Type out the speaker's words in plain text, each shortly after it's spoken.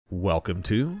Welcome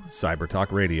to Cyber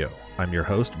Talk Radio. I'm your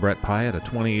host, Bret Piatt, a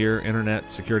 20-year internet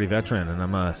security veteran, and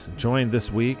I'm joined this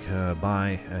week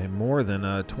by a more than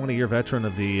 20-year veteran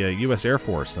of the U.S. Air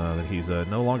Force. That he's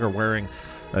no longer wearing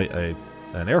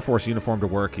an Air Force uniform to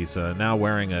work. He's now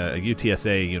wearing a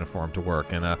UTSA uniform to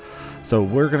work. And so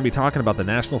we're going to be talking about the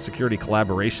National Security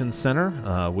Collaboration Center,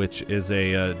 which is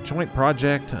a joint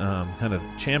project kind of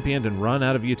championed and run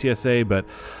out of UTSA, but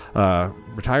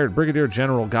retired Brigadier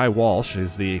General Guy Walsh,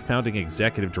 who's the founding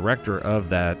executive director of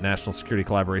that National Security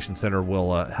Collaboration Center,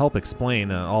 will help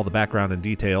explain all the background and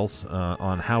details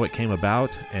on how it came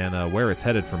about and where it's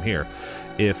headed from here.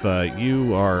 If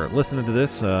you are listening to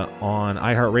this on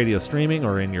iHeartRadio streaming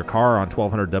or in your car on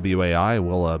 1200 WAI,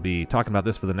 we'll be talking about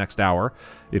this for the next hour.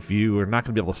 If you are not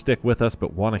going to be able to stick with us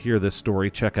but want to hear this story,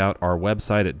 check out our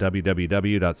website at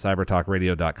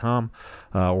www.cybertalkradio.com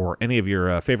or any of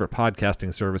your favorite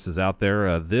podcasting services out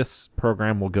there. This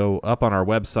program will go up on our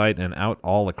website and out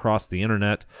all across the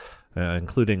internet,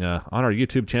 including on our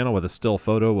YouTube channel with a still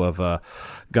photo of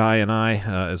Guy and I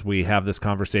as we have this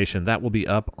conversation. That will be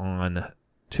up on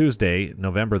Tuesday,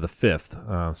 November the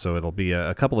 5th. So it'll be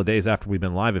a couple of days after we've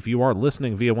been live. If you are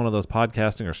listening via one of those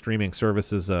podcasting or streaming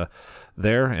services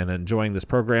there and enjoying this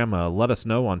program, let us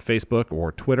know on Facebook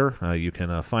or Twitter. You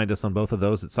can find us on both of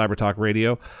those at Cyber Talk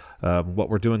Radio. What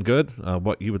we're doing good,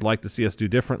 what you would like to see us do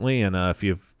differently, and if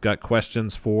you've got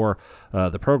questions for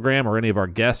the program or any of our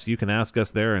guests, you can ask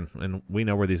us there, and we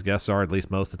know where these guests are at least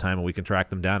most of the time, and we can track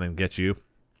them down and get you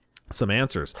some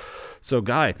answers. So,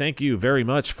 Guy, thank you very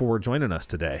much for joining us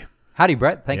today. Howdy,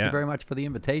 Brett. Thank you very much for the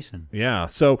invitation. Yeah.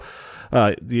 So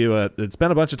you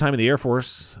spent a bunch of time in the Air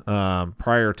Force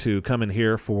prior to coming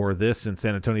here for this in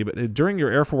San Antonio. But during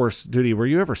your Air Force duty, were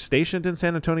you ever stationed in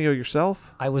San Antonio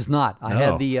yourself? I was not. I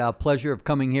had the pleasure of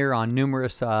coming here on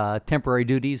numerous temporary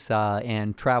duties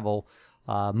and travel,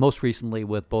 most recently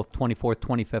with both 24th,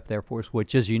 25th Air Force,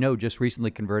 which, as you know, just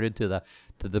recently converted to the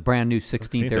brand new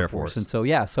 16th Air Force. And so,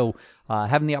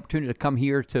 having the opportunity to come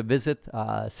here to visit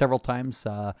several times,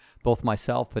 both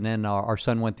myself and then our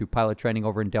son went through pilot training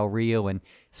over in Del Rio and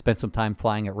spent some time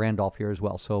flying at Randolph here as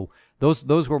well. So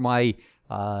those were my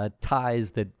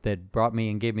ties that brought me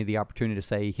and gave me the opportunity to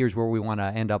say, here's where we want to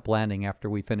end up landing after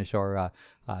we finish our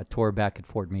tour back at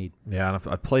Fort Meade. Yeah, and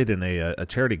I've played in a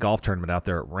charity golf tournament out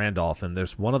there at Randolph, and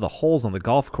there's one of the holes on the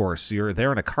golf course. You're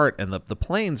there in a cart, and the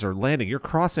planes are landing. You're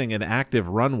crossing an active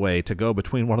runway to go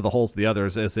between one of the holes and the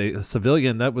others. As a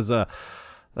civilian, that was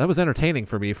entertaining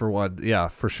for me, for one. Yeah,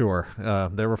 for sure.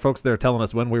 There were folks there telling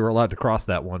us when we were allowed to cross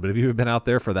that one. But have you been out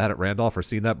there for that at Randolph or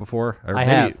seen that before? I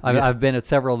have. I've been at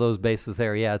several of those bases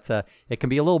there. Yeah, it can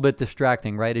be a little bit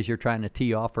distracting, right, as you're trying to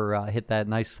tee off or hit that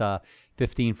nice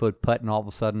 15-foot putt, and all of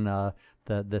a sudden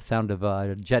the sound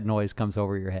of jet noise comes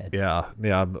over your head. Yeah.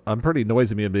 I'm pretty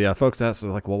noisy, but yeah, folks ask,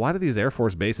 like, well, why do these Air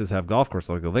Force bases have golf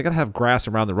courses? Like, well, they got to have grass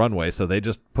around the runway, so they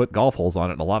just put golf holes on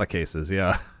it in a lot of cases.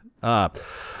 Yeah.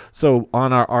 So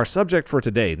on our subject for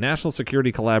today, National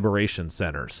Security Collaboration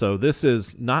Center. So this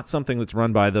is not something that's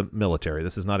run by the military.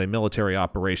 This is not a military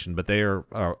operation, but they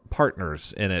are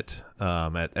partners in it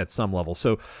at some level.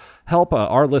 So help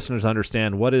our listeners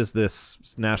understand, what is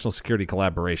this National Security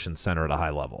Collaboration Center at a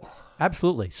high level?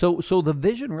 Absolutely. So the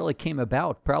vision really came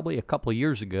about probably a couple of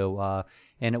years ago,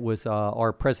 and it was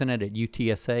our president at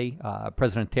UTSA,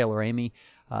 President Taylor Amy,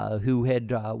 who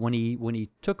had, when he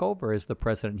took over as the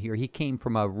president here, he came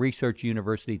from a research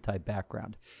university type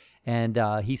background. And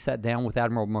he sat down with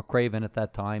Admiral McRaven at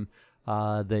that time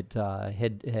that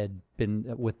had been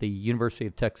with the University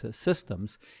of Texas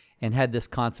Systems, and had this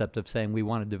concept of saying, we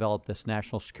want to develop this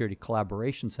National Security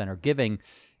Collaboration Center, given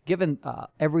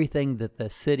everything that the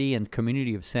city and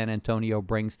community of San Antonio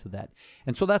brings to that.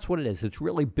 And so that's what it is. It's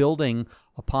really building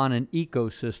upon an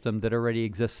ecosystem that already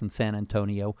exists in San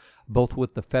Antonio, both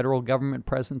with the federal government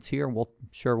presence here, and we'll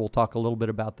talk a little bit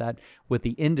about that, with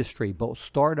the industry, both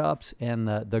startups and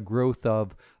the growth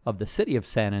of the city of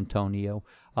San Antonio,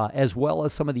 as well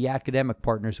as some of the academic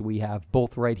partners we have,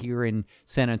 both right here in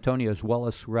San Antonio as well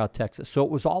as throughout Texas. So it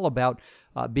was all about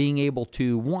being able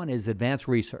to, one is advance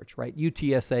research, right?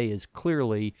 UTSA is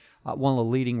clearly one of the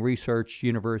leading research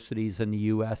universities in the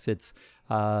U.S. It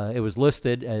was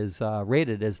listed as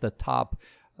rated as the top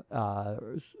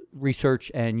research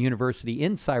and university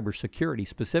in cybersecurity,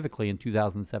 specifically in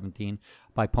 2017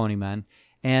 by Ponyman.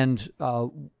 And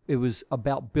it was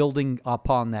about building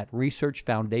upon that research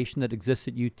foundation that exists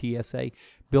at UTSA,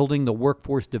 building the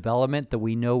workforce development that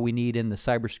we know we need in the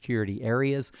cybersecurity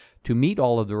areas to meet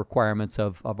all of the requirements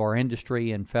of our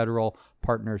industry and federal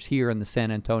partners here in the San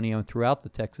Antonio and throughout the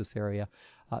Texas area.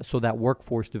 So that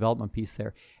workforce development piece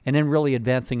there, and then really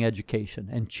advancing education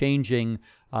and changing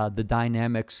the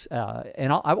dynamics.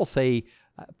 And I will say,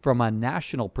 from a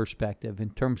national perspective,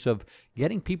 in terms of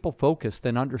getting people focused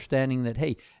and understanding that,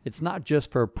 hey, it's not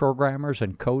just for programmers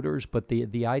and coders, but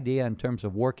the idea in terms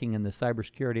of working in the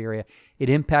cybersecurity area, it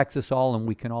impacts us all, and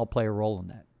we can all play a role in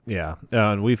that. Yeah,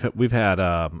 and we've had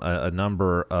a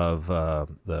number of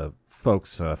the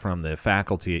folks from the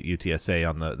faculty at UTSA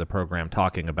on the program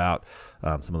talking about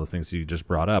some of those things you just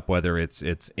brought up, whether it's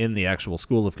in the actual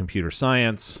School of Computer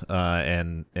Science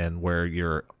and where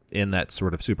you're in that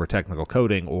sort of super technical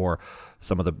coding, or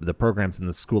some of the programs in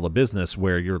the School of Business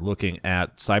where you're looking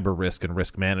at cyber risk and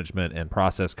risk management and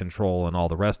process control and all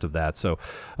the rest of that. So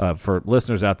for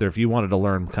listeners out there, if you wanted to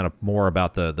learn kind of more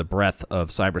about the breadth of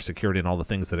cybersecurity and all the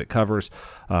things that it covers,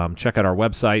 check out our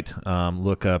website.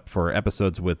 Look up for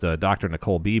episodes with Dr.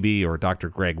 Nicole Beebe or Dr.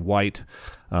 Greg White.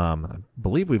 I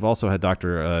believe we've also had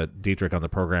Dr. Dietrich on the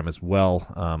program as well,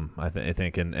 I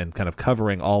think, and kind of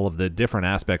covering all of the different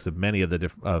aspects of many of the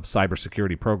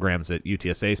cybersecurity programs at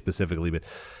UTSA specifically. But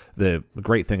the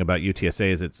great thing about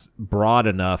UTSA is it's broad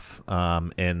enough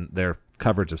in their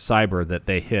coverage of cyber that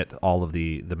they hit all of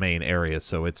the main areas.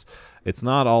 So it's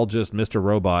not all just Mr.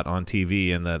 Robot on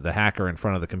TV and the hacker in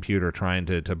front of the computer trying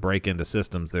to break into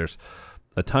systems. There's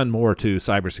a ton more to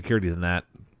cybersecurity than that.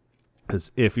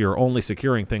 Because if you're only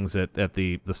securing things at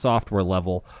the software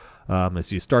level,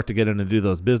 as you start to get in and do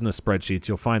those business spreadsheets,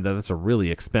 you'll find that it's a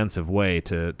really expensive way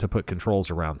to put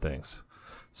controls around things.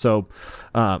 So,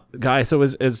 Guy, so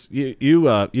as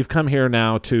you've come here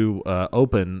now to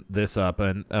open this up,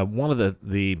 and one of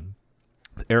the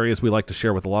areas we like to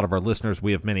share with a lot of our listeners,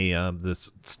 we have many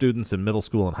students in middle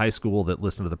school and high school that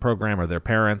listen to the program, or their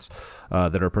parents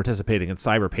that are participating in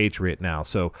Cyber Patriot now.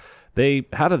 So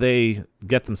how do they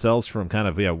get themselves from kind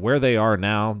of where they are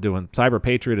now doing Cyber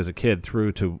Patriot as a kid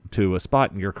through to a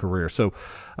spot in your career? So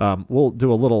we'll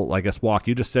do a little, I guess, walk.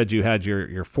 You just said you had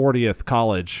your 40th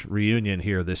college reunion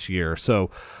here this year.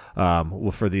 So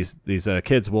for these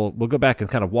kids, we'll go back and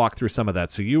kind of walk through some of that.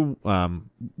 So you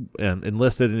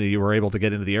enlisted and you were able to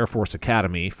get into the Air Force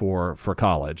Academy for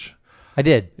college. I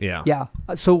did. Yeah. Yeah.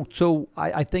 So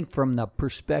I think from the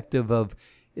perspective of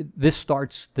this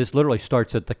literally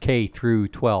starts at the K through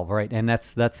 12, right? And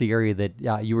that's the area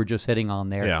that you were just hitting on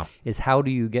there. Yeah. Is how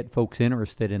do you get folks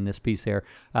interested in this piece there?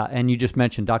 And you just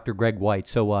mentioned Dr. Greg White.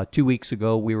 So 2 weeks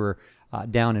ago, we were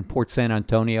down in Port San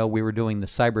Antonio. We were doing the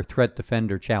Cyber Threat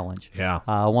Defender Challenge. Yeah.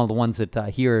 One of the ones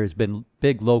that here has been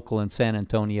big local in San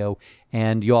Antonio.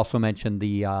 And you also mentioned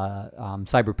the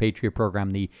Cyber Patriot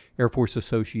program, the Air Force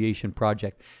Association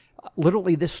project.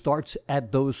 Literally, this starts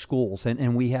at those schools,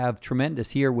 and we have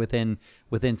tremendous here within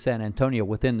San Antonio,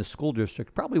 within the school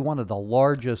district, probably one of the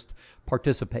largest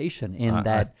participation in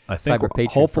that I think Cyber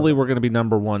Patriot hopefully program. We're going to be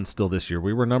number one still this year.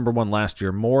 We were number one last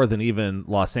year, more than even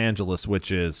Los Angeles,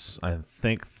 which is, I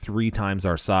think, 3 times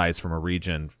our size from a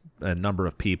region, a number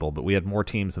of people, but we had more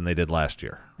teams than they did last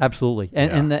year. Absolutely.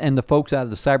 And the folks out of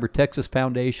the Cyber Texas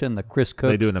Foundation, the Chris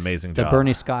Cooks, they do an amazing job. The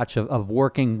Bernie Scotch of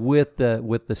working with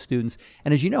the students.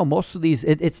 And as you know, most of these,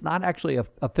 it's not actually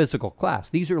a physical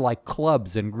class. These are like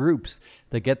clubs and groups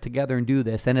that get together and do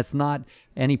this. And it's not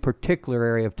any particular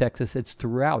area of Texas. It's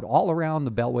throughout, all around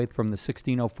the Beltway, from the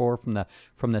 1604,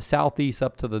 from the southeast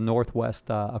up to the northwest,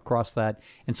 across that.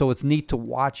 And so it's neat to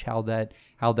watch how that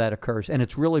occurs. And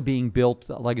it's really being built,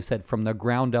 like I said, from the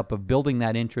ground up, of building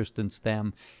that interest in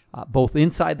STEM, both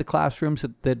inside the classrooms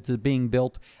that is being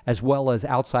built, as well as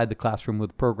outside the classroom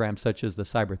with programs such as the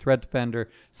Cyber Threat Defender,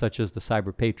 such as the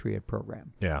Cyber Patriot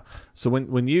program. Yeah. So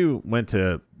when you went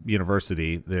to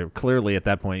university, there clearly at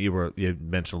that point you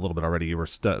mentioned a little bit already, you were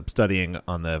studying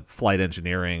on the flight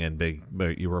engineering and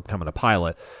you were becoming a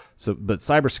pilot. So, but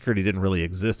cybersecurity didn't really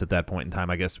exist at that point in time.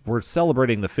 I guess we're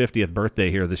celebrating the 50th birthday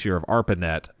here this year of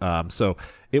ARPANET. So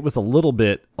it was a little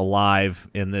bit alive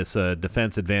in this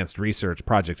Defense Advanced Research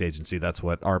Project Agency. That's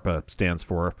what ARPA stands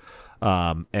for.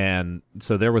 And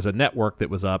so there was a network that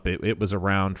was up. It was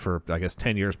around for, I guess,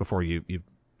 10 years before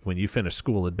when you finished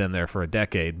school. Had been there for a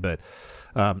decade, but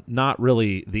not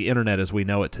really the internet as we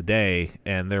know it today.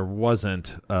 And there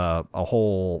wasn't a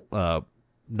whole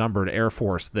numbered Air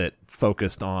Force that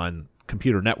focused on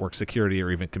computer network security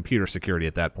or even computer security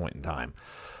at that point in time.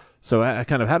 So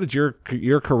kind of how did your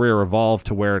career evolve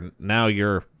to where now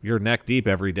you're neck deep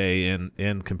every day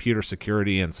in computer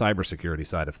security and cybersecurity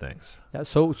side of things? Yeah,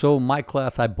 so my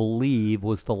class, I believe,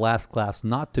 was the last class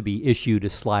not to be issued a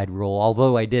slide rule,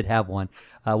 although I did have one.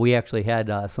 We actually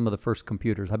had some of the first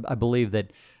computers. I believe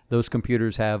that those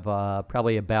computers have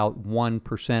probably about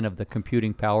 1% of the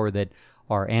computing power that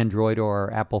our Android or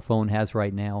our Apple phone has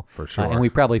right now. For sure. And we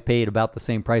probably paid about the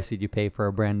same price that you pay for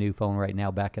a brand new phone right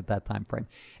now back at that time frame.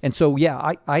 And so,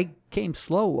 yeah, I came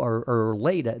slow or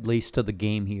late at least to the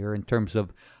game here in terms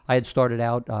of I had started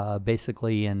out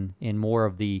basically in more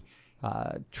of the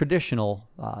traditional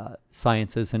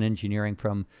sciences and engineering,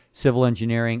 from civil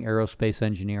engineering, aerospace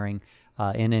engineering,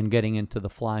 and then getting into the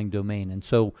flying domain. And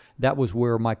so that was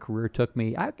where my career took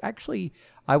me.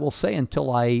 I will say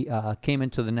until I came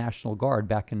into the National Guard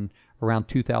back in around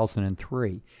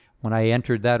 2003. When I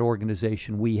entered that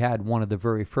organization, we had one of the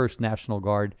very first National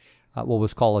Guard, what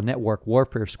was called a network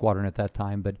warfare squadron at that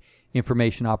time, but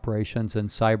information operations and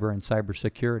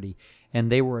cybersecurity.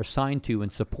 And they were assigned to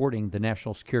and supporting the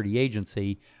National Security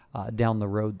Agency down the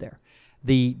road there.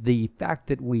 The fact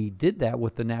that we did that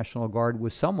with the National Guard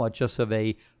was somewhat just of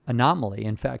a anomaly.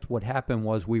 In fact, what happened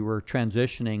was we were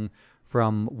transitioning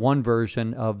from one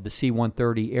version of the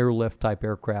C-130 airlift type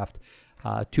aircraft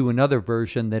to another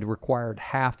version that required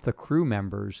half the crew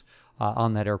members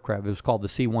on that aircraft. It was called the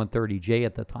C-130J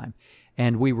at the time.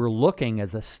 And we were looking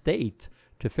as a state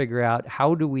to figure out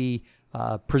how do we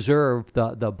preserve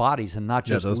the bodies and not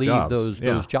just leave jobs.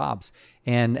 those jobs.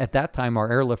 And at that time,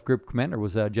 our airlift group commander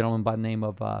was a gentleman by the name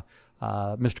of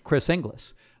Mr. Chris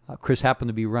Inglis. Chris happened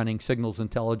to be running signals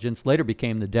intelligence, later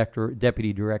became the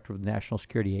deputy director of the National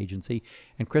Security Agency.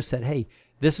 And Chris said, hey,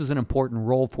 this is an important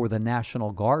role for the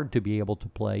National Guard to be able to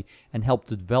play, and help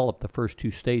to develop the first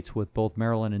two states, with both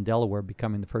Maryland and Delaware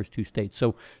becoming the first two states.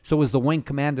 So as the wing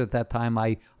commander at that time,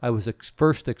 I was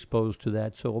first exposed to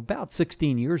that. So about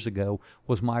 16 years ago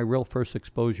was my real first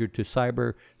exposure to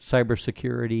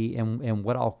cybersecurity and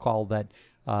what I'll call that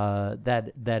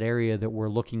area that we're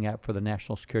looking at for the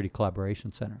National Security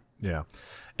Collaboration Center. Yeah.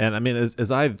 And I mean, as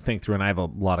I think through, and I have a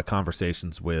lot of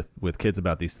conversations with kids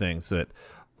about these things, that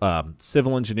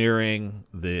civil engineering,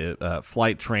 the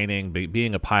flight training,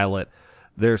 being a pilot,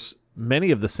 there's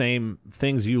many of the same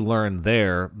things you learn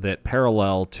there that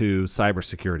parallel to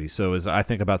cybersecurity. So as I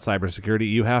think about cybersecurity,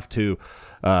 you have to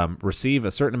receive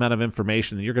a certain amount of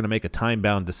information, and you're going to make a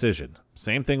time-bound decision.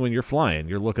 Same thing when you're flying.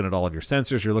 You're looking at all of your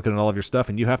sensors, you're looking at all of your stuff,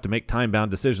 and you have to make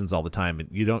time-bound decisions all the time. And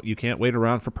you can't wait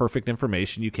around for perfect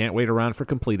information. You can't wait around for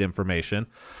complete information.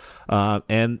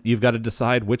 And you've got to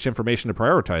decide which information to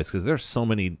prioritize, because there's so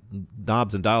many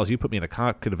knobs and dials. You put me in a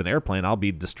cockpit of an airplane, I'll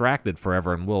be distracted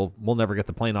forever, and we'll never get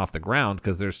the plane off the ground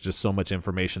because there's just so much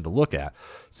information to look at.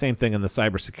 Same thing in the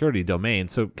cybersecurity domain.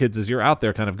 So kids, as you're out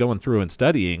there kind of going through and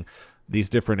studying these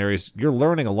different areas, you're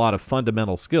learning a lot of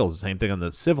fundamental skills. The same thing on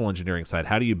the civil engineering side.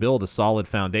 How do you build a solid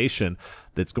foundation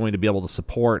that's going to be able to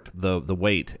support the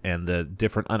weight and the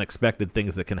different unexpected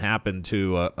things that can happen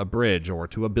to a bridge or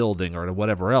to a building or to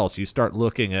whatever else? You start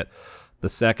looking at the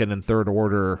second and third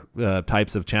order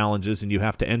types of challenges, and you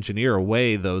have to engineer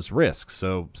away those risks.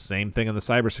 So same thing on the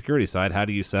cybersecurity side. How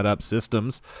do you set up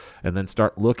systems and then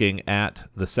start looking at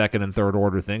the second and third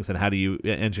order things, and how do you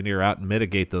engineer out and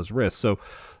mitigate those risks? So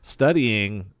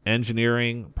studying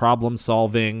engineering, problem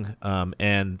solving,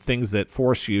 and things that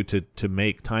force you to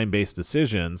make time-based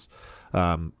decisions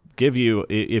give you,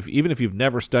 even if you've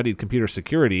never studied computer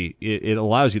security, it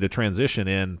allows you to transition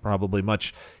in probably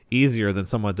much easier than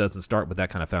someone doesn't start with that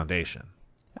kind of foundation.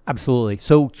 Absolutely.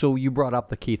 So you brought up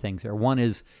the key things there. One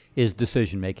is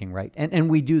decision making, right? And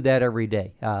we do that every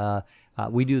day.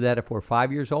 We do that if we're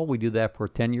 5 years old. We do that if we're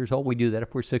 10 years old. We do that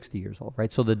if we're 60 years old,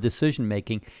 right? So the decision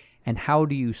making, and how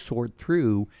do you sort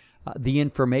through the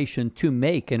information to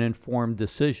make an informed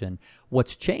decision.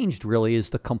 What's changed really is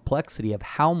the complexity of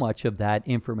how much of that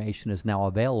information is now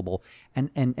available,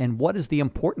 and what is the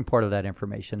important part of that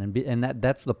information, and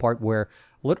that's the part where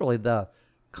literally the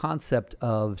concept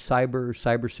of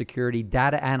cybersecurity,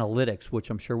 data analytics,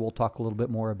 which I'm sure we'll talk a little bit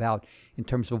more about in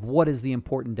terms of what is the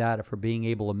important data for being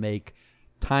able to make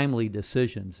timely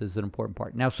decisions, is an important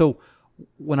part. Now, so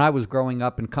when I was growing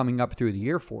up and coming up through the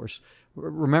Air Force,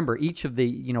 remember each of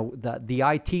the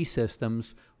IT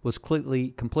systems was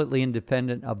completely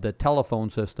independent of the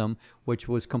telephone system, which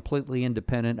was completely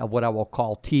independent of what I will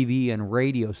call TV and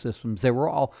radio systems. They were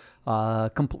all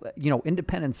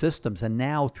independent systems, and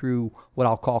now through what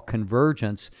I'll call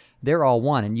convergence, they're all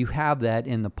one, and you have that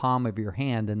in the palm of your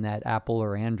hand in that Apple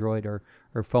or Android or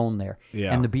phone there.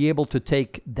 Yeah. And to be able to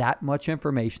take that much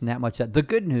information, the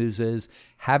good news is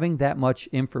having that much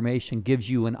information gives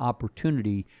you an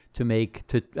opportunity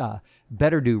to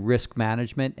better do risk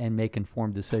management and make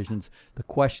informed decisions. The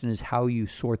question is how you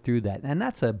sort through that. And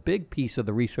that's a big piece of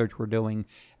the research we're doing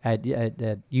at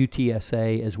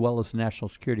UTSA, as well as the National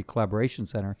Security Collaboration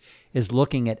Center, is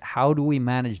looking at how do we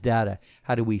manage data,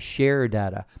 how do we share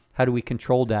data, how do we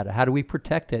control data, how do we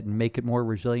protect it and make it more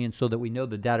resilient so that we know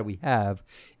the data we have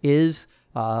is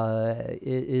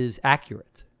is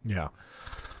accurate. Yeah.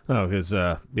 Oh, because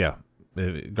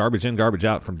garbage in, garbage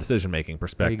out from decision-making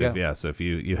perspective. Yeah, so if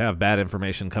you have bad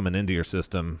information coming into your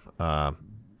system,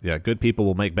 good people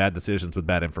will make bad decisions with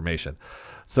bad information.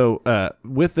 So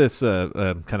with this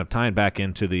kind of tying back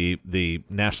into the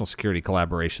National Security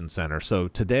Collaboration Center, so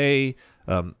today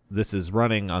this is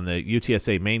running on the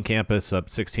UTSA main campus up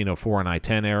 1604 and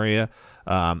I-10 area,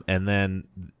 and then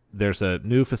there's a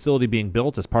new facility being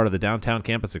built as part of the downtown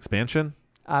campus expansion.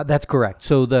 That's correct.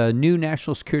 So the new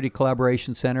National Security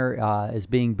Collaboration Center is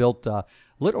being built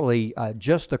literally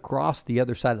just across the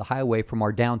other side of the highway from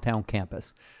our downtown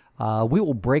campus. We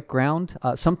will break ground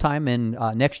sometime in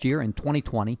next year in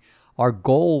 2020. Our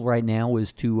goal right now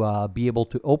is to be able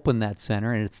to open that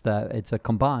center, and it's a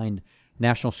combined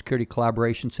National Security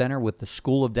Collaboration Center with the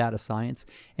School of Data Science,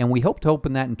 and we hope to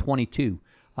open that in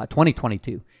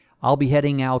 2022. I'll be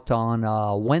heading out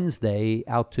on Wednesday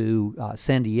out to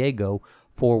San Diego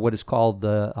for what is called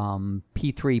the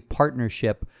P3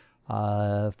 Partnership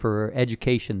for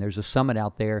Education. There's a summit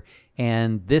out there,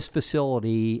 and this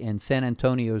facility in San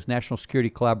Antonio's National Security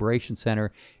Collaboration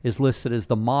Center is listed as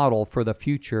the model for the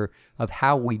future of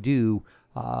how we do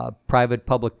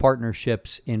private-public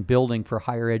partnerships in building for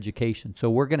higher education. So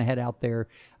we're going to head out there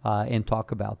and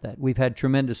talk about that. We've had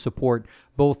tremendous support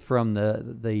both from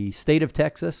the state of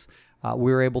Texas.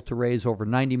 We were able to raise over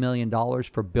 $90 million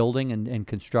for building and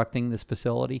constructing this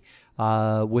facility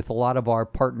with a lot of our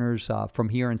partners from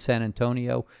here in San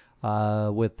Antonio,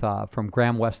 from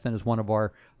Graham Weston as one of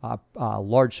our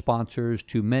large sponsors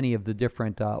to many of the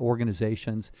different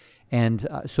organizations. And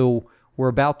so we're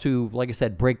about to, like I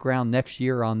said, break ground next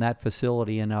year on that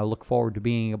facility, and I look forward to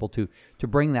being able to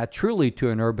bring that truly to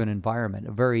an urban environment,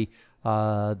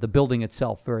 the building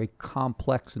itself, very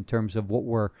complex in terms of what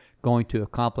we're going to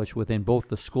accomplish within both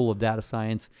the School of Data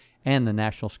Science and the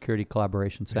National Security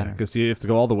Collaboration Center. Because you have to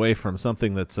go all the way from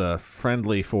something that's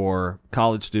friendly for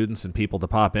college students and people to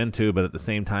pop into, but at the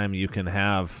same time you can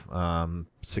have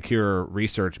secure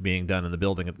research being done in the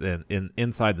building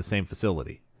inside the same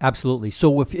facility. Absolutely.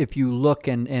 So if you look,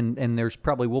 and there's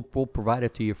probably, we'll provide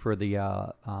it to you for the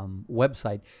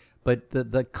website, but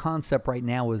the concept right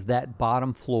now is that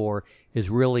bottom floor is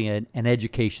really an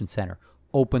education center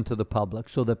open to the public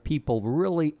so that people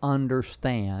really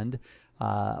understand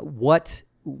what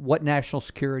national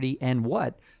security and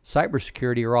what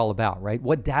cybersecurity are all about, right?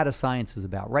 What data science is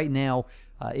about. Right now,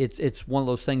 it's one of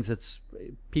those things that's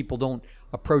people don't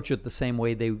approach it the same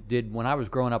way they did when I was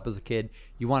growing up as a kid.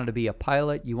 You wanted to be a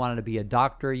pilot, you wanted to be a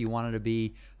doctor, you wanted to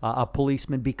be a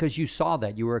policeman because you saw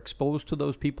that. You were exposed to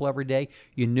those people every day.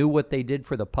 You knew what they did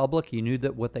for the public. You knew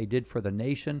what they did for the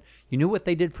nation. You knew what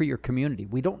they did for your community.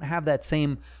 We don't have that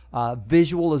same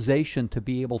visualization to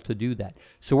be able to do that.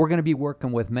 So we're going to be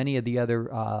working with many of the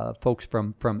other folks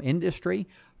from industry,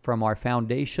 from our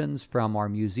foundations, from our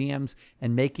museums,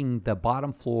 and making the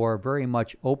bottom floor very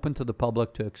much open to the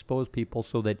public to expose people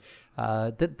so that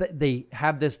they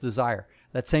have this desire.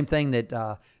 That same thing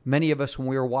that many of us, when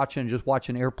we were just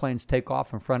watching airplanes take off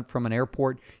from an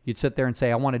airport, you'd sit there and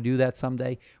say, I want to do that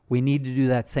someday. We need to do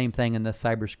that same thing in the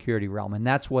cybersecurity realm, and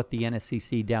that's what the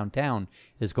NSCC downtown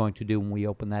is going to do when we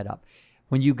open that up.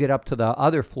 When you get up to the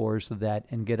other floors of that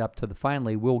and get up to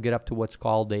finally, we'll get up to what's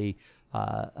called a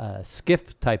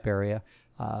SCIF type area,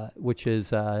 which is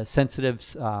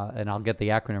sensitive, and I'll get the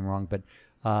acronym wrong, but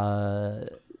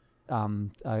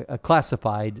a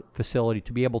classified facility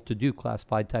to be able to do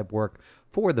classified type work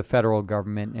for the federal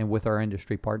government and with our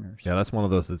industry partners. Yeah, that's one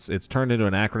of those. It's turned into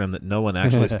an acronym that no one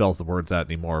actually spells the words out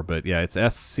anymore. But yeah, it's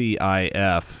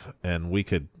SCIF, and we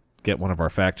could get one of our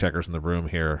fact checkers in the room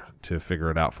here to figure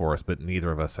it out for us. But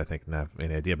neither of us, I think, have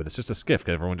any idea. But it's just a SCIF.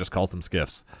 Everyone just calls them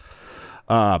SCIFs.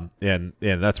 And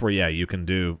that's where, you can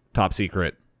do top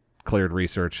secret cleared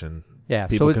research, and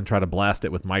people can try to blast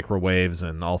it with microwaves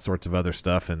and all sorts of other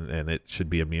stuff, and it should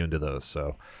be immune to those.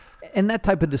 So, and that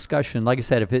type of discussion, like I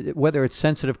said, whether it's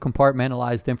sensitive,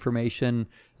 compartmentalized information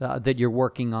that you're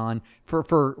working on,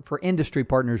 for industry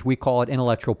partners, we call it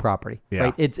intellectual property. Yeah.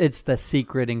 Right? It's the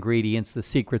secret ingredients, the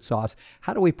secret sauce.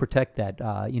 How do we protect that?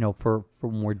 For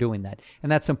when we're doing that,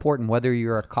 and that's important. Whether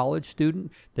you're a college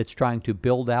student that's trying to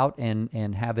build out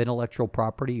and have intellectual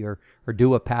property or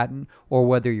do a patent, or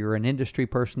whether you're an industry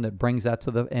person that brings that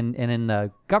to and in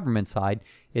the government side,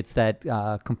 it's that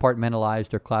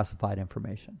compartmentalized or classified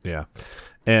information. Yeah,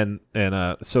 and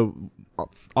so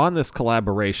on this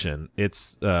collaboration,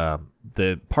 it's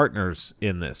the partners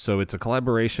in this. So it's a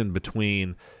collaboration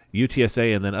between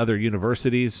UTSA and then other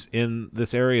universities in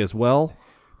this area as well.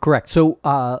 Correct. So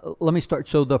let me start.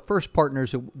 So the first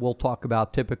partners that we'll talk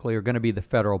about typically are going to be the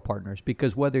federal partners,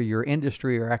 because whether you're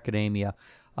industry or academia,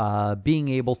 being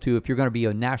able to, if you're going to be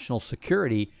a national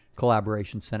security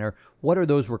collaboration center, what are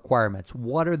those requirements?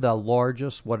 What are the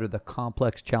largest, what are the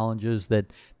complex challenges that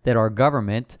our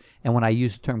government, and when I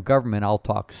use the term government, I'll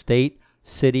talk state,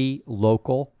 city,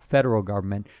 local, federal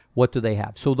government, what do they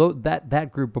have? So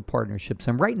that group of partnerships,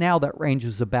 and right now that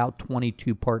ranges about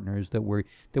 22 partners that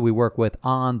we work with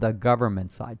on the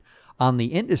government side. On the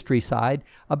industry side,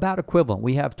 about equivalent.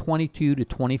 We have 22 to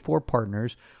 24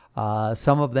 partners.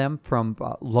 Some of them from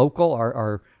local.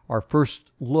 Our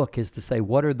first look is to say,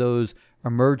 what are those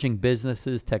emerging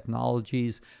businesses,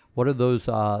 technologies? What are those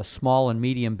small and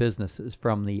medium businesses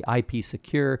from the IP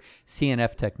Secure,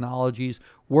 CNF Technologies,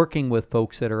 working with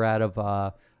folks that are out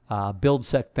of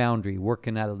BuildSec Foundry,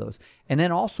 working out of those. And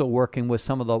then also working with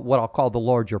some of the, what I'll call the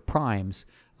larger primes,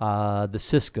 the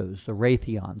Ciscos, the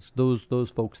Raytheons,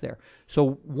 those folks there.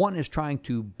 So one is trying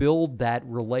to build that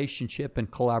relationship and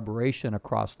collaboration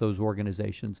across those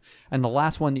organizations. And the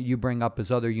last one that you bring up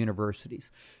is other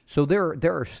universities. So there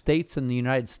are states in the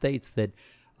United States that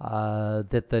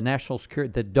the national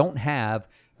security, that don't have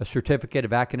a certificate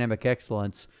of academic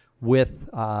excellence with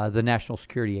the National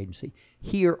Security Agency.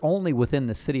 Here, only within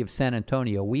the city of San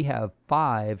Antonio, we have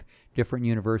 5 different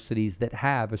universities that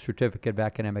have a certificate of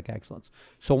academic excellence.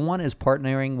 So one is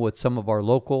partnering with some of our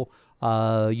local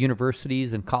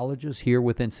universities and colleges here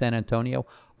within San Antonio.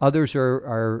 Others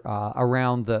are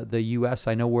around the U.S.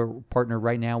 I know we're partnered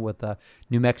right now with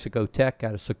New Mexico Tech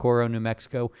out of Socorro, New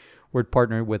Mexico. We're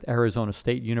partnered with Arizona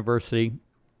State University.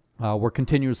 We're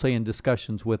continuously in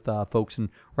discussions with folks, and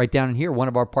right down in here, one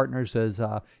of our partners is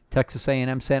Texas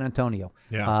A&M San Antonio,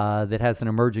 that has an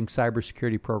emerging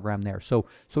cybersecurity program there. So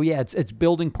yeah, it's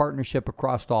building partnership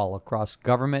across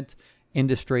government,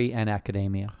 industry, and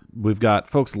academia. We've got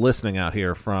folks listening out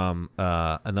here from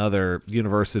another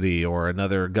university or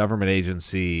another government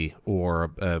agency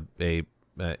or a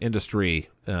industry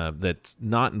that's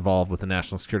not involved with the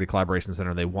National Security Collaboration Center,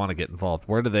 and they want to get involved.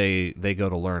 Where do they go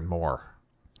to learn more?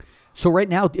 So right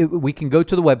now, we can go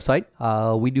to the website.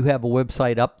 We do have a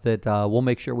website up that we'll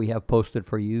make sure we have posted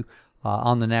for you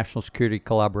on the National Security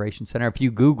Collaboration Center. If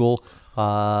you Google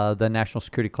the National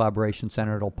Security Collaboration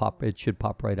Center, it should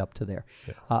pop right up to there.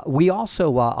 Yeah. We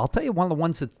also, I'll tell you one of the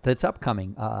ones that's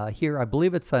upcoming here. I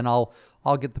believe it's, and I'll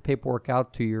get the paperwork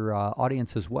out to your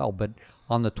audience as well. But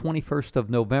on the 21st of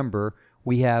November,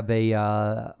 we have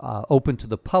a open to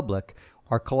the public,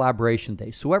 our collaboration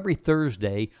day. So every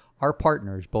Thursday, our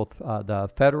partners, both the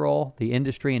federal, the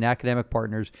industry, and academic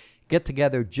partners, get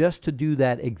together just to do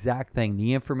that exact thing,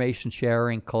 the information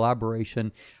sharing,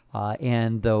 collaboration.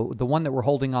 And the one that we're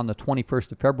holding on the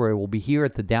 21st of February will be here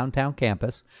at the downtown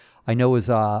campus. I know as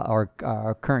our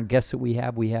current guests that we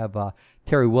have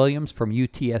Terry Williams from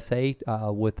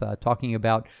UTSA with talking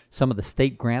about some of the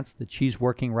state grants that she's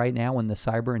working right now in the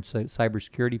cyber and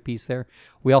cybersecurity piece there.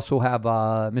 We also have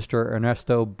Mr.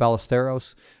 Ernesto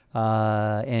Ballesteros,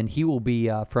 and he will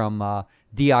be from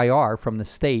DIR, from the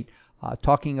state,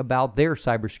 talking about their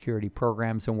cybersecurity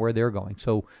programs and where they're going.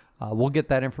 So we'll get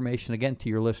that information again to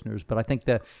your listeners. But I think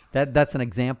that's an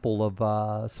example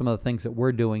of some of the things that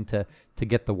we're doing to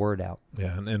get the word out.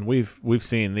 Yeah, and we've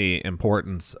seen the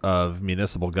importance of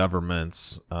municipal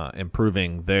governments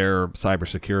improving their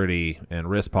cybersecurity and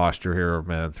risk posture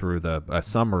here through the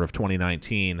summer of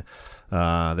 2019.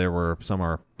 There were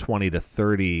somewhere 20 to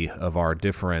 30 of our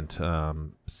different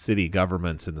city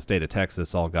governments in the state of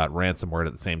Texas all got ransomware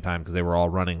at the same time because they were all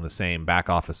running the same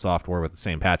back office software with the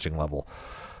same patching level,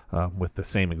 with the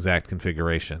same exact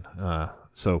configuration.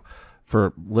 So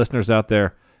for listeners out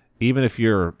there, even if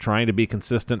you're trying to be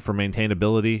consistent for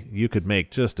maintainability, you could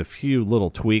make just a few little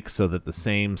tweaks so that the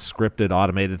same scripted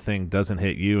automated thing doesn't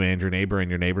hit you and your neighbor and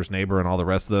your neighbor's neighbor and all the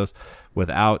rest of those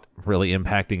without really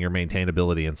impacting your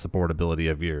maintainability and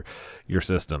supportability of your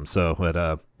system.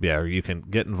 So you can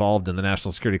get involved in the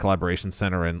National Security Collaboration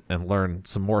Center and learn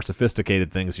some more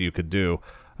sophisticated things you could do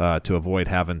to avoid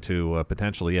having to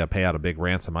potentially pay out a big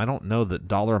ransom. I don't know that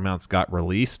dollar amounts got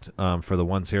released for the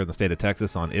ones here in the state of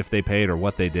Texas on if they paid or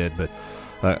what they did, but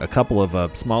a couple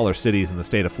of smaller cities in the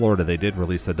state of Florida, they did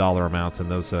release the dollar amounts, and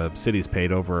those cities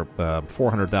paid over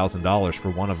 $400,000 for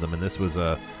one of them, and this was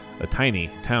a tiny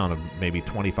town of maybe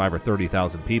 25 or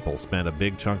 30,000 people spent a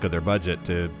big chunk of their budget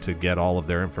to get all of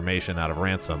their information out of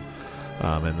ransom.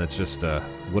 And that's just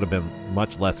would have been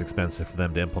much less expensive for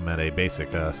them to implement a basic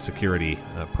security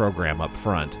program up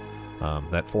front.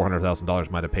 That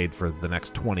 $400,000 might have paid for the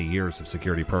next 20 years of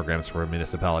security programs for a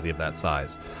municipality of that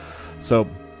size. So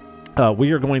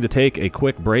We are going to take a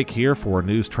quick break here for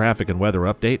news, traffic, and weather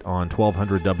update on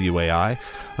 1200 WAI,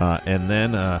 and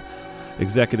then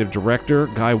Executive Director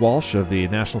Guy Walsh of the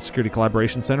National Security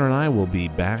Collaboration Center and I will be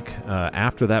back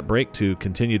after that break to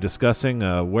continue discussing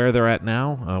where they're at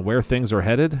now, where things are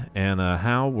headed, and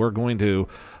how we're going to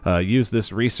use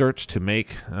this research to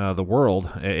make the world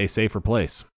a safer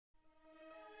place.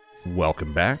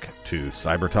 Welcome back to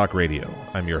Cyber Talk Radio.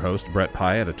 I'm your host, Bret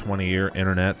Piatt, a 20-year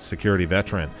internet security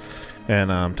veteran.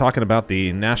 And I'm talking about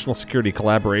the National Security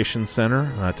Collaboration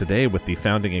Center today with the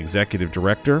founding executive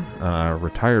director,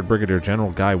 retired Brigadier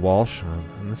General Guy Walsh.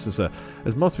 And this is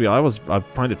as most people, I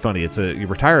find it funny. You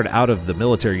retired out of the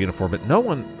military uniform, but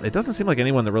it doesn't seem like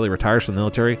anyone that really retires from the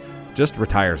military just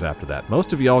retires after that.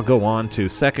 Most of y'all go on to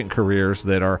second careers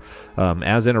that are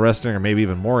as interesting or maybe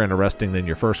even more interesting than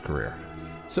your first career.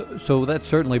 So that's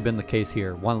certainly been the case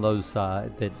here. One of those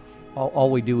that all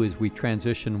we do is we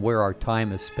transition where our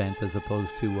time is spent, as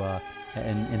opposed to,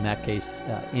 in that case,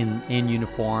 in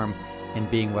uniform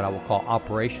and being what I will call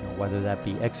operational, whether that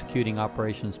be executing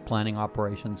operations, planning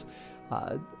operations.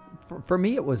 For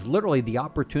me, it was literally the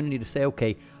opportunity to say,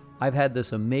 okay, I've had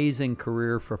this amazing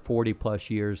career for 40 plus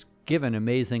years, given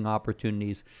amazing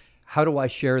opportunities. How do I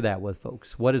share that with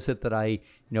folks? What is it that I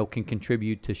can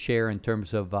contribute to share in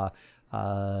terms of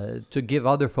to give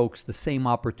other folks the same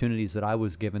opportunities that I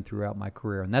was given throughout my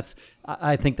career? And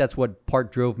I think that's what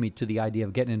part drove me to the idea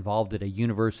of getting involved at a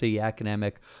university,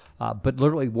 academic, but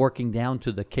literally working down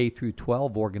to the K through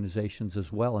 12 organizations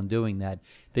as well, and doing that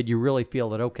you really feel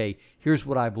that, okay, here's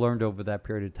what I've learned over that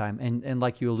period of time. And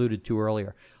like you alluded to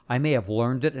earlier, I may have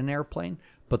learned it in airplane,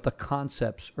 but the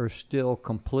concepts are still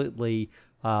completely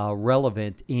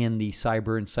relevant in the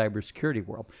cyber and cybersecurity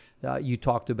world. You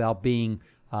talked about being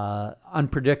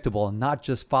unpredictable and not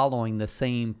just following the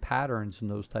same patterns and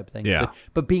those type of things,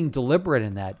 but being deliberate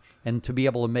in that, and to be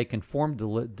able to make informed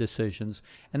decisions.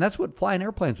 And that's what flying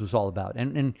airplanes was all about.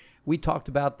 And we talked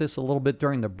about this a little bit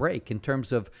during the break in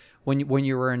terms of when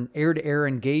you were in air-to-air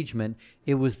engagement,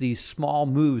 it was these small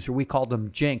moves, or we called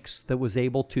them jinks, that was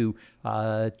able to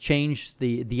change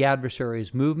the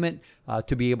adversary's movement,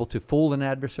 to be able to fool an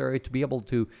adversary, to be able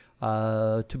to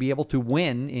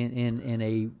win in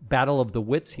a battle of the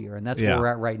wits here. And that's where we're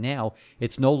at right now.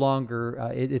 It's no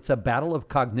longer it's a battle of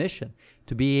cognition,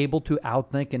 to be able to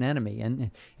outthink an enemy,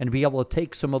 and to be able to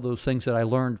take some of those things that I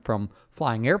learned from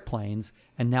flying airplanes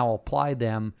and now apply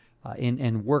them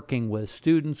in working with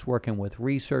students, working with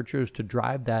researchers to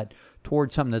drive that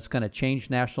towards something that's going to change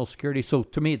national security. So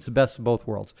to me, it's the best of both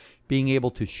worlds, being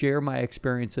able to share my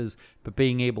experiences, but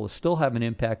being able to still have an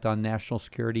impact on national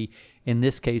security, in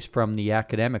this case from the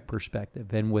academic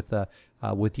perspective. And with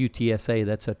UTSA,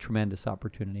 that's a tremendous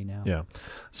opportunity now. Yeah.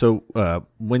 So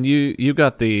when you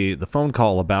got the phone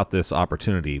call about this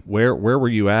opportunity, where were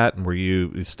you at, and were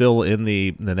you still in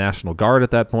the National Guard at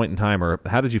that point in time, or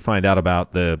how did you find out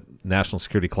about the National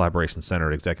Security Collaboration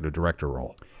Center Executive Director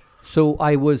role? So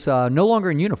I was no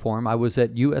longer in uniform. I was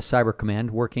at U.S. Cyber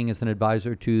Command, working as an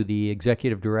advisor to the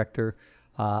executive director.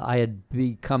 I had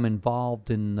become involved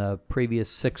in the previous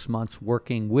 6 months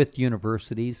working with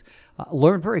universities.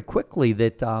 Learned very quickly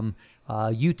that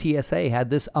UTSA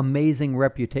had this amazing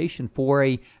reputation for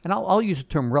and I'll use the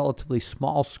term relatively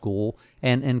small school,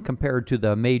 and compared to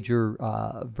the major,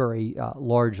 very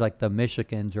large, like the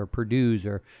Michigans or Purdue's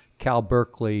or Cal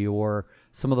Berkeley or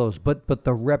some of those, but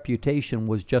the reputation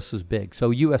was just as big. So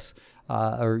or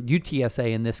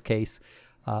UTSA in this case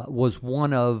was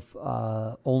one of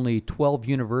only 12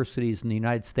 universities in the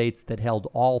United States that held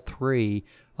all three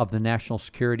of the national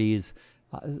security's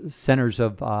centers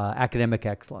of academic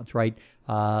excellence, right?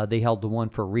 They held the one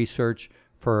for research,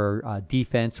 for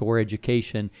defense or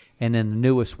education, and then the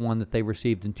newest one that they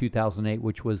received in 2008,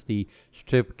 which was the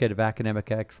Certificate of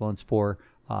Academic Excellence for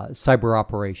cyber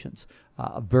operations.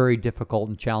 Very difficult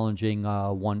and challenging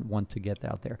one to get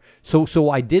out there. So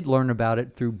I did learn about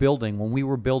it through building. When we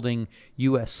were building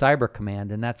U.S. Cyber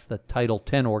Command, and that's the Title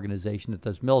 10 organization that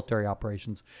does military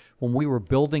operations, when we were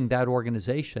building that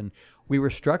organization, we were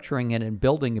structuring it and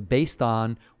building it based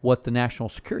on what the National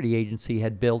Security Agency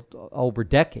had built over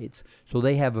decades. So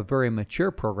they have a very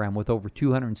mature program with over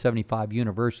 275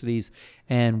 universities,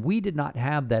 and we did not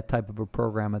have that type of a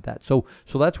program at that. So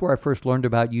that's where I first learned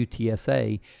about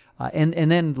UTSA. And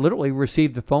then literally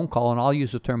received a phone call, and I'll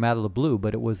use the term out of the blue,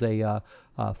 but it was a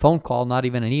phone call, not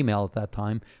even an email at that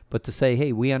time, but to say,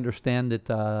 hey, we understand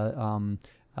that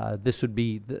this would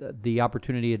be the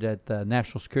opportunity at the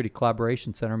National Security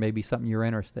Collaboration Center, may be something you're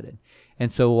interested in.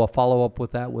 And so I'll follow up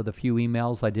with that with a few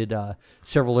emails. I did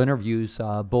several interviews,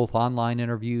 both online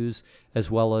interviews as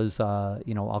well as,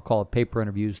 I'll call it paper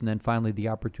interviews. And then finally the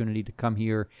opportunity to come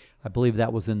here. I believe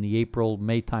that was in the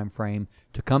April-May timeframe,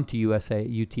 to come to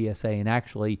UTSA and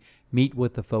actually meet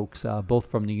with the folks, both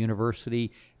from the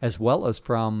university as well as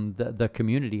from the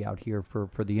community out here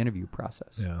for the interview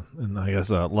process. Yeah, and I guess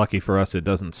lucky for us it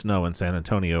doesn't snow in San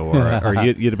Antonio, or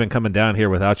you'd have been coming down here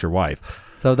without your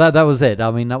wife. So that was it. I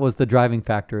mean, that was the driving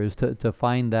factor, is to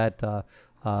find that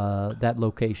that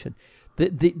location.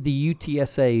 The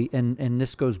UTSA, and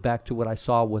this goes back to what I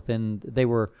saw they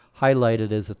were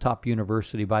highlighted as a top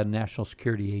university by the National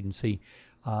Security Agency,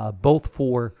 both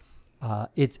for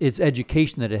its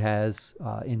education that it has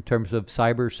in terms of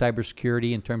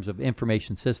cybersecurity, in terms of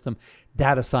information system,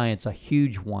 data science, a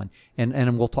huge one,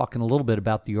 and we'll talk in a little bit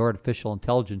about the artificial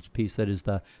intelligence piece that is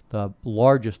the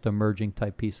largest emerging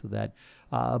type piece of that,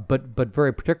 but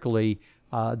very particularly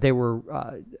the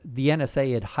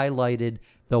NSA had highlighted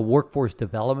the workforce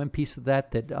development piece of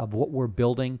that of what we're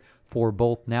building for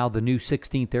both now the new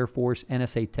 16th Air Force,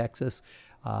 NSA Texas.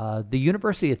 The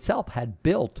university itself had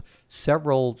built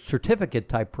several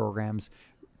certificate-type programs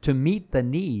to meet the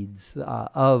needs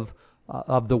of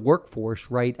the workforce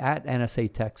right at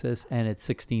NSA Texas and its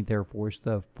 16th Air Force,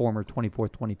 the former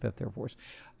 24th, 25th Air Force.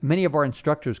 Many of our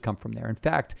instructors come from there. In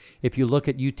fact, if you look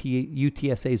at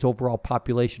UTSA's overall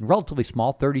population, relatively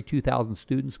small, 32,000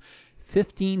 students,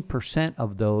 15%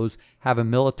 of those have a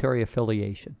military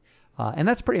affiliation. And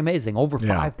that's pretty amazing. Over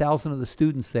 5,000 of the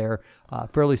students there,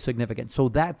 fairly significant. So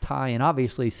that tie, and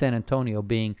obviously San Antonio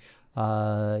being,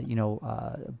 both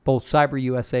Cyber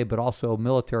USA, but also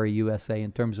Military USA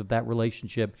in terms of that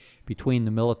relationship between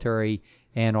the military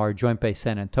and our Joint Base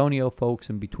San Antonio folks,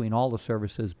 and between all the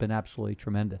services, has been absolutely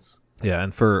tremendous. Yeah,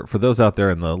 and for those out there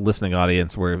in the listening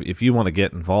audience, where if you want to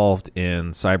get involved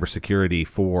in cybersecurity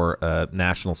for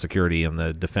national security and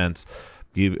the defense,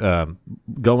 you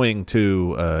going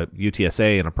to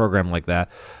UTSA in a program like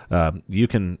that, you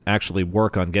can actually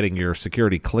work on getting your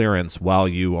security clearance while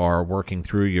you are working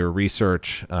through your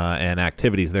research and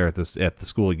activities there at the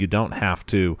school. You don't have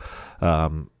to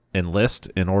enlist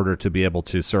in order to be able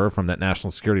to serve from that national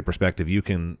security perspective. You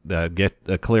can get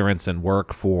a clearance and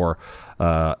work for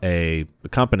a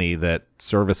company that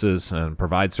services and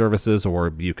provides services,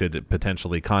 or you could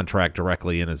potentially contract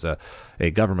directly in as a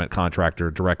government contractor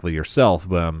directly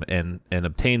yourself, and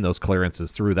obtain those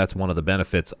clearances through. That's one of the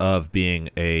benefits of being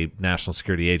a National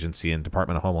Security Agency and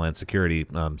Department of Homeland Security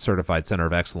Certified Center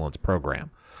of Excellence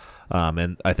program.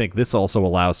 And I think this also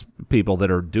allows people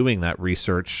that are doing that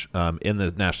research in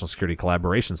the National Security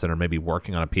Collaboration Center, maybe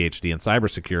working on a PhD in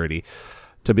cybersecurity,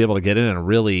 to be able to get in and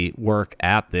really work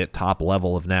at the top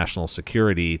level of national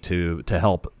security to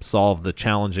help solve the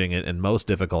challenging and most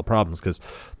difficult problems, because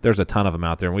there's a ton of them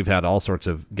out there. And we've had all sorts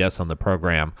of guests on the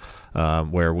program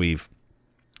where we've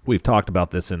talked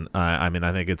about this, and I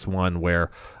think it's one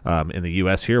where in the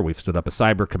U.S. here we've stood up a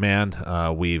cyber command.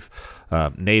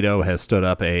 NATO has stood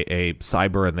up a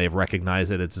cyber, and they've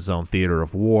recognized it. It's its own theater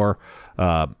of war.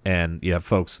 And you have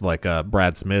folks like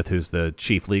Brad Smith, who's the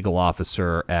chief legal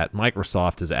officer at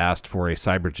Microsoft, has asked for a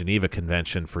Cyber Geneva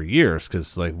Convention for years,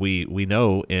 because we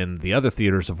know in the other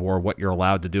theaters of war what you're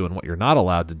allowed to do and what you're not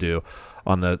allowed to do.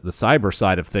 On the cyber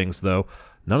side of things, though,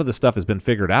 none of this stuff has been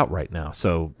figured out right now.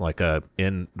 So,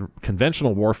 in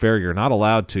conventional warfare, you're not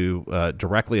allowed to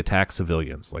directly attack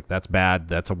civilians. That's bad.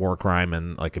 That's a war crime.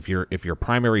 And if your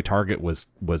primary target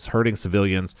was hurting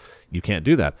civilians, you can't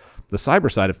do that. The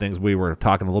cyber side of things, we were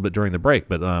talking a little bit during the break,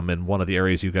 but in one of the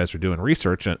areas you guys are doing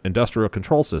research, industrial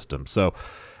control systems. So,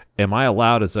 am I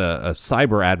allowed as a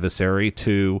cyber adversary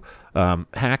to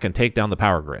hack and take down the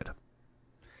power grid?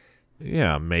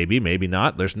 Yeah, maybe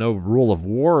not. There's no rule of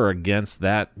war against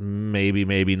that.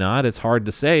 Maybe not. It's hard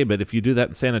to say, but if you do that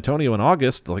in San Antonio in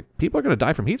August, people are going to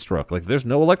die from heat stroke. There's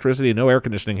no electricity, no air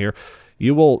conditioning here.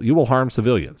 You will harm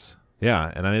civilians.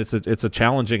 Yeah, and it's a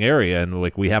challenging area, and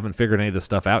we haven't figured any of this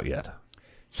stuff out yet.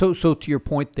 So to your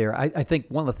point there, I think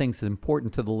one of the things that's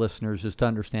important to the listeners is to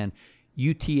understand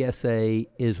UTSA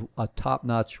is a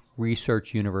top-notch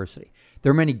research university.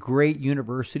 There are many great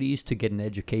universities to get an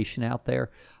education out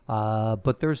there,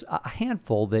 but there's a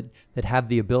handful that have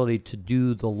the ability to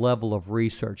do the level of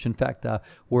research. In fact,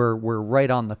 we're right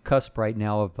on the cusp right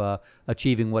now of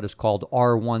achieving what is called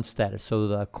R1 status. So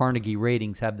the Carnegie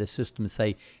ratings have this system to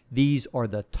say these are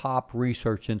the top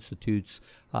research institutes,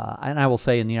 and I will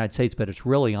say in the United States, but it's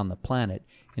really on the planet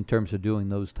in terms of doing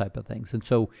those type of things. And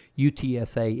so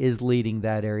UTSA is leading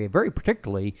that area, very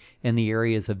particularly in the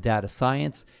areas of data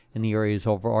science in the areas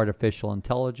of artificial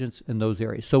intelligence in those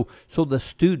areas. So the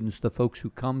students, the folks who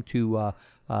come to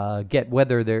get,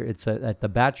 whether it's at the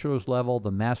bachelor's level,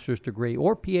 the master's degree,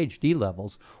 or PhD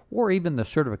levels, or even the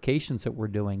certifications that we're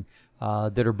doing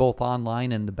that are both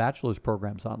online and the bachelor's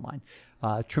programs online.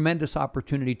 Tremendous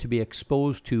opportunity to be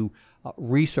exposed to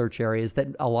research areas that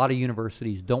a lot of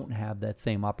universities don't have that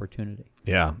same opportunity.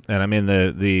 Yeah, and I mean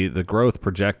the growth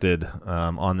projected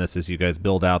on this as you guys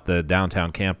build out the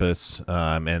downtown campus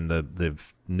and the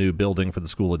new building for the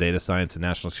School of Data Science and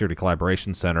National Security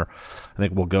Collaboration Center. I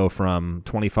think we'll go from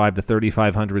 25 to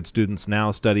 3,500 students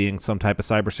now studying some type of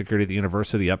cybersecurity at the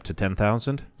university up to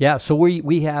 10,000. Yeah, so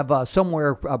we have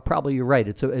somewhere, probably you're right,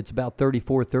 it's about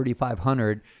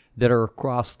 3,500 that are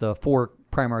across the 4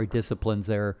 primary disciplines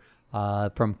there.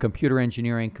 From computer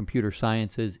engineering, computer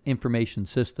sciences, information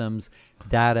systems,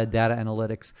 data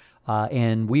analytics,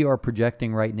 and we are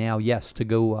projecting right now, yes, to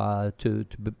go to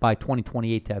by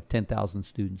 2028 to have 10,000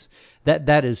 students.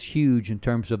 That is huge in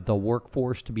terms of the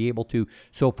workforce to be able to.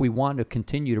 So if we want to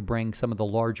continue to bring some of the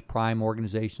large prime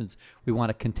organizations, we want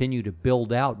to continue to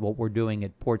build out what we're doing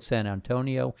at Port San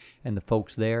Antonio and the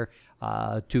folks there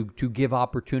to give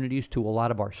opportunities to a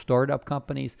lot of our startup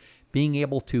companies. Being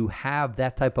able to have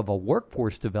that type of a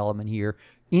workforce development here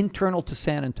internal to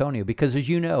San Antonio, because as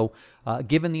you know,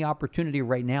 given the opportunity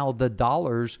right now, the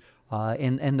dollars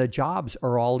and the jobs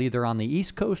are all either on the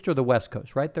East Coast or the West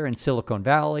Coast, right? They're in Silicon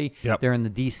Valley, yep. They're in the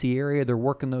DC area, they're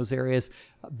working those areas.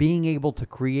 Being able to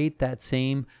create that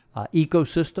same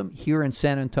ecosystem here in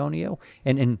San Antonio,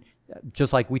 and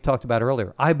just like we talked about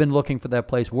earlier, I've been looking for that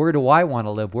place. Where do I want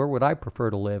to live? Where would I prefer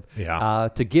to live? Yeah.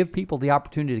 To give people the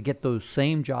opportunity to get those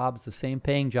same jobs, the same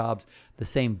paying jobs, the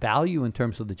same value in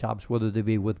terms of the jobs, whether they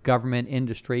be with government,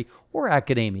 industry, or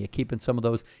academia,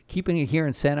 keeping it here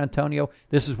in San Antonio,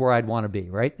 this is where I'd want to be,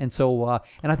 right? And so,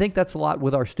 and I think that's a lot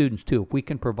with our students too. If we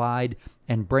can provide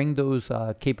and bring those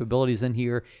capabilities in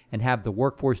here and have the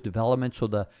workforce development, so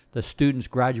the students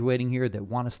graduating here that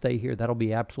want to stay here, that'll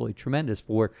be absolutely tremendous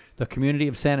for the community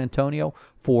of San Antonio,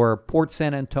 for Port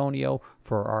San Antonio,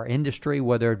 for our industry,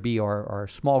 whether it be our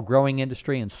small growing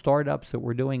industry and startups that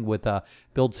we're doing with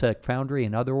BuildSec Foundry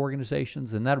and other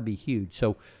organizations, and that'll be huge.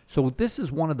 So this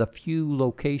is one of the few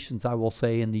locations, I will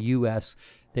say, in the U.S.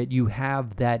 that you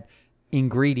have that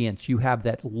ingredients, you have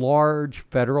that large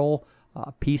federal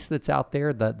piece that's out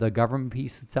there, the government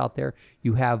piece that's out there.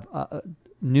 You have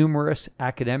numerous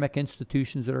academic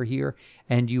institutions that are here,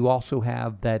 and you also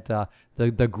have that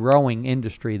the growing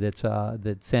industry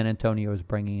that San Antonio is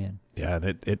bringing in. Yeah,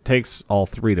 and it takes all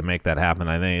 3 to make that happen,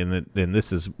 I think, and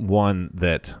this is one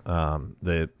that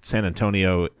the San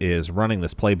Antonio is running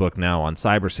this playbook now on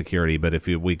cybersecurity. But if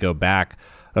we go back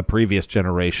a previous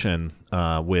generation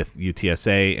with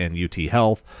UTSA and UT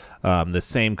Health, the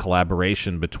same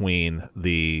collaboration between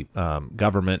the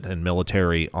government and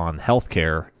military on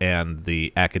healthcare and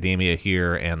the academia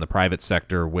here and the private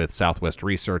sector with Southwest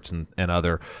Research and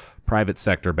other private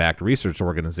sector-backed research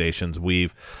organizations,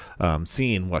 we've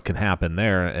seen what can happen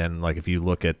there. And like if you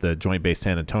look at the Joint Base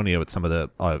San Antonio, it's some of the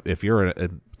if you're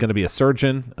going to be a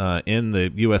surgeon in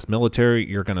the U.S. military,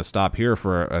 you're going to stop here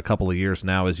for a couple of years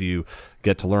now as you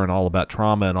get to learn all about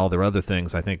trauma and all their other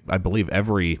things. I believe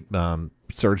every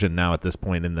surgeon now at this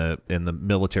point in the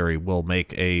military will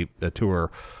make a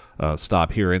tour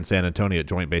stop here in San Antonio at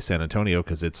Joint Base San Antonio,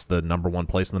 because it's the #1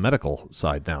 place in the medical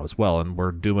side now as well. And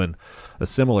we're doing a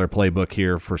similar playbook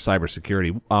here for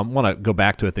cybersecurity. I want to go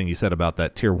back to a thing you said about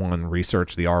that Tier 1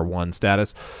 research, the R1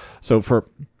 status. So for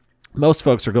most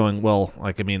folks are going, well,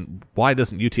 like, I mean, why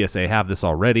doesn't UTSA have this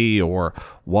already, or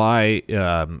why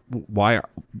isn't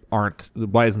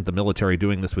the military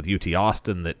doing this with UT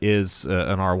Austin that is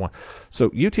an R1? So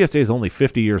UTSA is only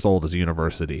 50 years old as a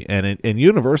university, and in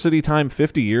university time,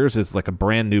 50 years is like a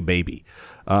brand new baby.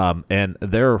 And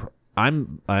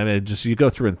you go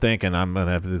through and think, and I'm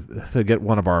gonna have to get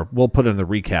we'll put it in the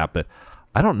recap, but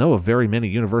I don't know of very many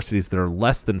universities that are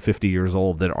less than 50 years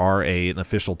old that are an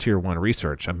official Tier 1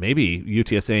 research. And maybe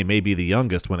UTSA may be the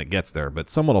youngest when it gets there, but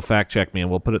someone will fact check me and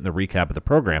we'll put it in the recap of the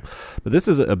program. But this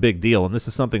is a big deal, and this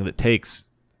is something that takes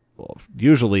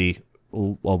usually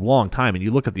a long time. And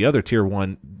you look at the other Tier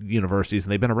 1 universities,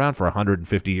 and they've been around for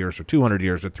 150 years or 200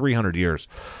 years or 300 years.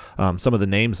 Some of the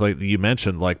names like you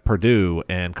mentioned, like Purdue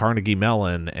and Carnegie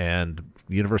Mellon and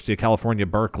University of California,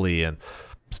 Berkeley, and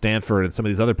Stanford and some of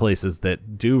these other places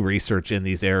that do research in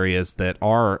these areas that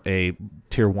are a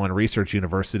Tier 1 research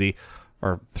university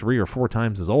are 3 or 4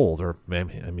 times as old. Or, I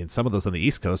mean, some of those on the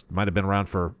East Coast might have been around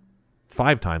for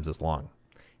 5 times as long.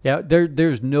 Yeah,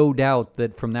 there's no doubt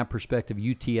that from that perspective,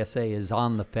 UTSA is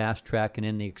on the fast track and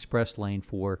in the express lane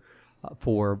for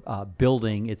for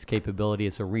building its capability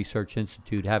as a research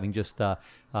institute, having just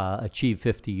achieved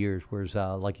 50 years, whereas,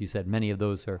 like you said, many of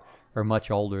those are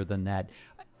much older than that.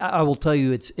 I will tell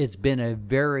you, it's been a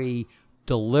very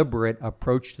deliberate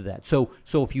approach to that. So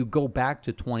if you go back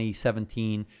to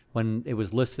 2017, when it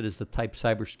was listed as the type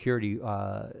cybersecurity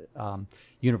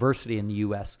university in the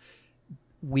U.S.,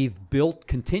 we've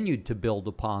continued to build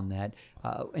upon that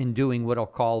in doing what I'll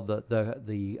call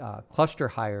the cluster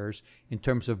hires in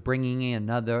terms of bringing in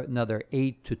another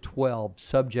 8 to 12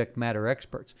 subject matter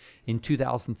experts. In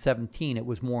 2017, it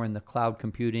was more in the cloud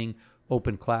computing,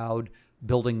 open cloud,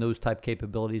 building those type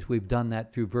capabilities. We've done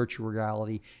that through virtual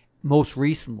reality. Most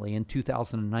recently, in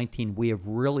 2019, we have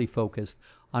really focused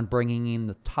on bringing in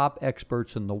the top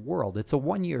experts in the world. It's a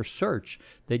one-year search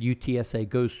that UTSA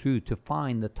goes through to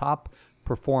find the top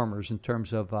performers in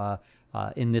terms of,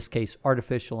 in this case,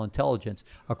 artificial intelligence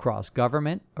across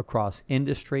government, across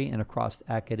industry, and across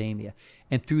academia.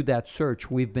 And through that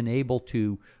search, we've been able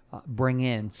to bring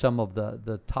in some of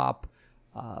the top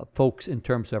folks in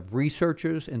terms of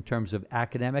researchers, in terms of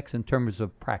academics, in terms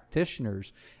of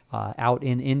practitioners out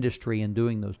in industry and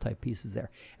doing those type pieces there.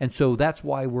 And so that's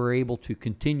why we're able to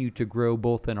continue to grow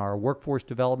both in our workforce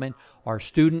development, our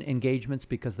student engagements,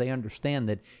 because they understand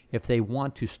that if they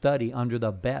want to study under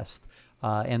the best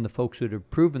and the folks that have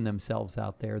proven themselves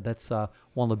out there, that's one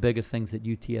of the biggest things that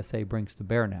UTSA brings to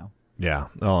bear now. Yeah.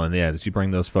 Oh, and yeah, as you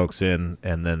bring those folks in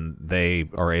and then they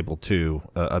are able to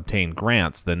obtain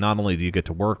grants, then not only do you get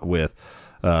to work with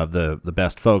the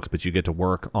best folks, but you get to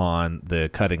work on the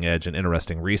cutting edge and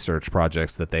interesting research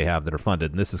projects that they have that are funded.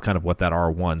 And this is kind of what that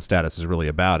R1 status is really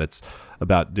about. It's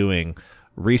about doing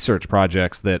research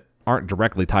projects that aren't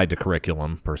directly tied to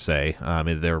curriculum per se. I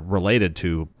mean, they're related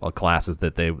to classes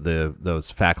that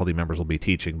those faculty members will be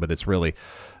teaching, but it's really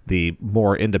the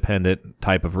more independent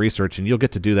type of research, and you'll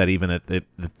get to do that even at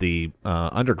the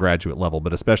undergraduate level,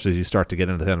 but especially as you start to get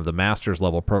into kind of the master's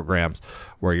level programs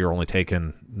where you're only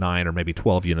taking 9 or maybe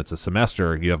 12 units a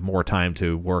semester, you have more time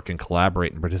to work and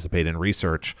collaborate and participate in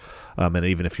research. And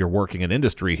even if you're working in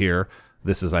industry here,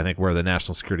 this is, I think, where the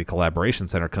National Security Collaboration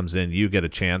Center comes in. You get a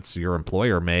chance, your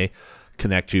employer may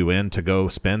connect you in to go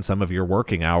spend some of your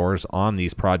working hours on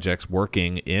these projects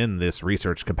working in this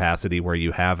research capacity where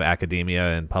you have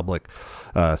academia and public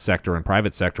sector and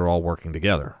private sector all working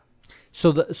together.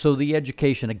 So the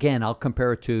education, again, I'll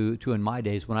compare it to in my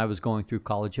days when I was going through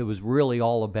college. It was really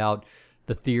all about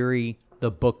the theory,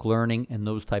 the book learning, and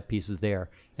those type pieces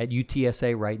there. At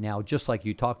UTSA right now, just like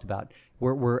you talked about,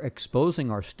 we're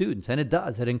exposing our students, and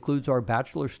it includes our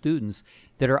bachelor students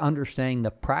that are understanding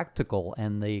the practical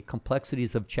and the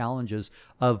complexities of challenges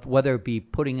of whether it be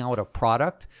putting out a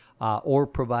product or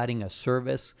providing a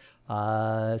service.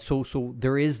 So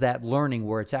there is that learning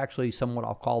where it's actually somewhat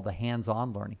I'll call the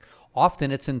hands-on learning.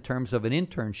 Often it's in terms of an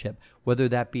internship, whether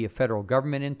that be a federal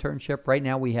government internship. Right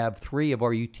now we have 3 of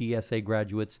our UTSA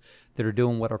graduates that are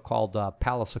doing what are called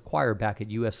Palace Acquire back at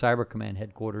U.S. Cyber Command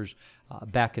headquarters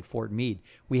back at Fort Meade.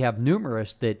 We have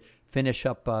numerous that finish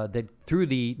up that through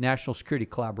the National Security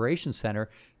Collaboration Center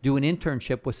do an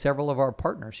internship with several of our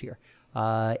partners here.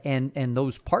 And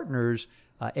those partners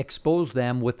expose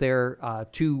them with their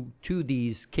to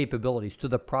these capabilities, to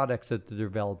the products that they're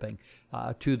developing,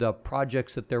 to the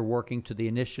projects that they're working, to the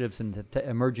initiatives and the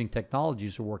emerging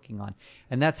technologies they're working on.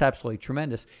 And that's absolutely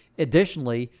tremendous.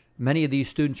 Additionally, many of these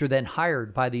students are then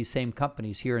hired by these same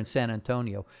companies here in San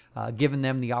Antonio, giving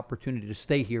them the opportunity to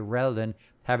stay here rather than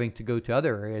having to go to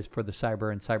other areas for the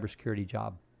cyber and cybersecurity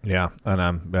job. Yeah,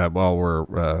 and while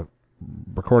we're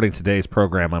recording today's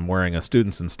program, I'm wearing a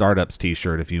Students and Startups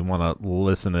t-shirt. If you want to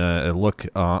listen and look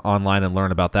online and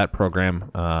learn about that program,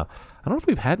 I don't know if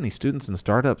we've had any Students and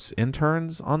Startups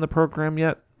interns on the program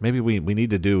yet. Maybe we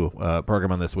need to do a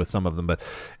program on this with some of them, but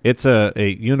it's a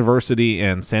university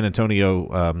and San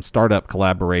Antonio startup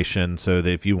collaboration, so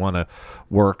that if you want to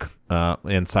work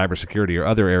in cybersecurity or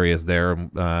other areas there,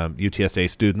 UTSA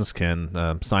students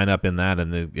can sign up in that,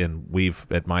 and we've,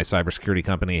 at my cybersecurity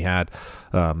company, had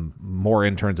more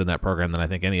interns in that program than I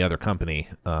think any other company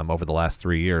over the last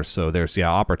 3 years. So there's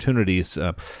opportunities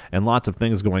and lots of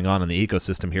things going on in the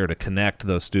ecosystem here to connect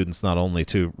those students not only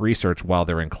to research while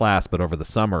they're in class, but over the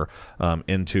summer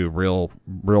into real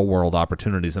world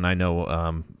opportunities. And I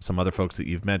know some other folks that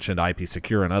you've mentioned, IP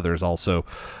Secure and others, also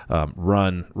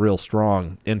run real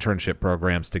strong internship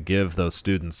programs to give those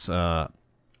students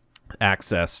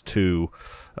access to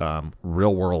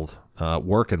real world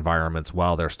work environments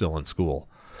while they're still in school.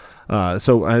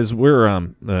 So as we're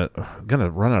going to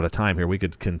run out of time here, we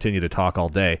could continue to talk all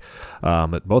day,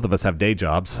 but both of us have day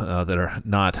jobs that are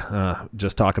not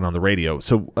just talking on the radio.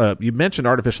 So you mentioned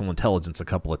artificial intelligence a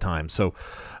couple of times. So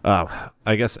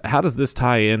I guess how does this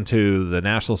tie into the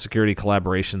National Security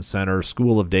Collaboration Center,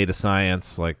 School of Data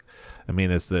Science? Like, I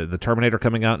mean, is the Terminator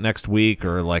coming out next week,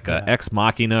 or like a Ex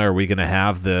Machina? Are we going to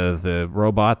have the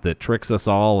robot that tricks us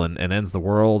all and ends the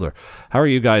world? Or how are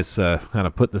you guys kind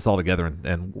of putting this all together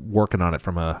and working on it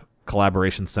from a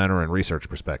collaboration center and research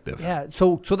perspective? Yeah,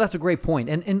 so that's a great point.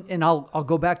 And I'll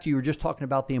go back to, you were just talking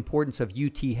about the importance of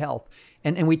UT Health.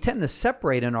 And we tend to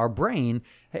separate in our brain,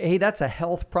 hey, that's a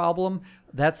health problem,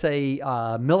 that's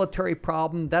a military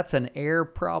problem, that's an air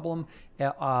problem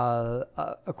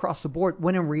across the board.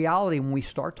 When in reality, when we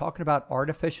start talking about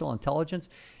artificial intelligence,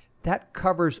 that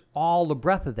covers all the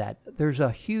breadth of that. There's a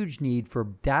huge need for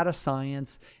data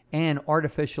science and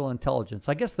artificial intelligence.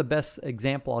 I guess the best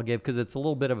example I'll give, because it's a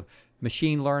little bit of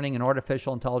machine learning and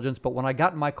artificial intelligence, but when I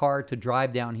got in my car to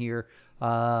drive down here,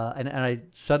 and I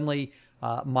suddenly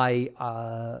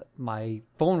my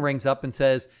phone rings up and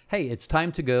says, "Hey, it's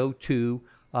time to go to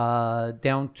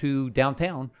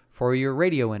downtown for your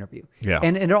radio interview." Yeah.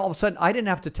 And all of a sudden, I didn't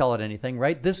have to tell it anything,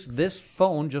 right? This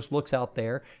phone just looks out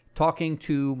there, talking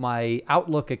to my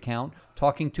Outlook account,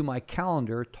 talking to my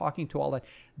calendar, talking to all that.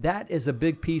 That is a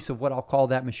big piece of what I'll call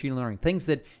that machine learning. Things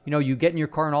that, you get in your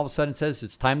car and all of a sudden it says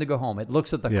it's time to go home. It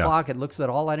looks at the clock, it looks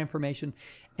at all that information.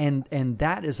 And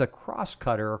that is a cross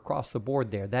cutter across the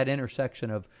board there, that intersection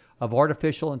of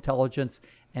artificial intelligence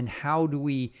and how do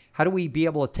we be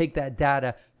able to take that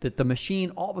data that the machine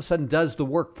all of a sudden does the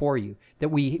work for you, that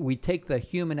we take the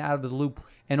human out of the loop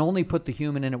and only put the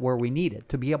human in it where we need it,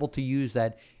 to be able to use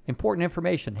that important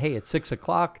information. Hey, it's 6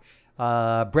 o'clock.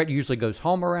 Bret usually goes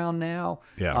home around now,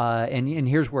 and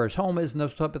here's where his home is and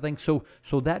those type of things.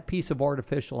 So that piece of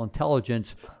artificial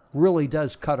intelligence really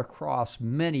does cut across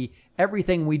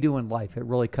everything we do in life. It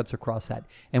really cuts across that.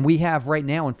 And we have right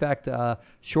now, in fact,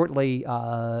 shortly,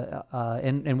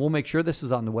 and we'll make sure this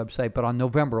is on the website, but on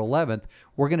November 11th,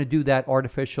 we're going to do that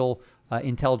artificial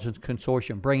intelligence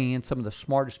consortium, bringing in some of the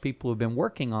smartest people who've been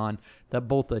working on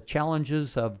both the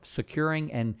challenges of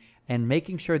securing and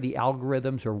making sure the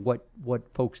algorithms are what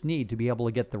folks need to be able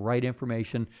to get the right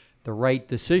information, the right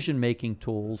decision-making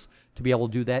tools to be able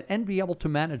to do that, and be able to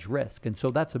manage risk. And so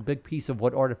that's a big piece of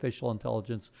what artificial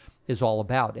intelligence is all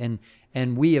about.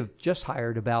 And we have just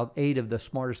hired about 8 of the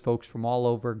smartest folks from all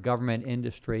over government,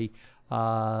 industry.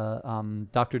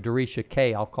 Dr. Dorisha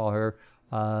Kay, I'll call her,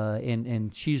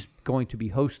 and she's going to be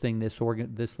hosting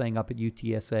this thing up at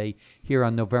UTSA here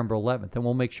on November 11th. And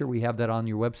we'll make sure we have that on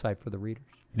your website for the readers.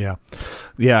 Yeah.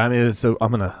 I mean, so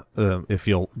I'm gonna, if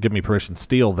you'll give me permission,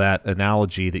 steal that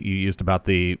analogy that you used about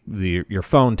your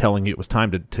phone telling you it was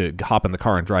time to hop in the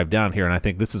car and drive down here. And I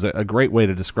think this is a great way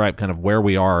to describe kind of where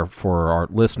we are for our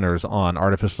listeners on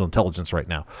artificial intelligence right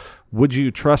now. Would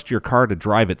you trust your car to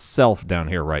drive itself down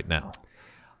here right now?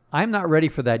 I'm not ready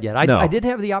for that yet. I did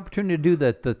have the opportunity to do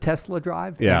the Tesla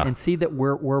drive and see that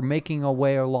we're making a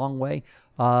long way.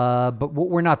 But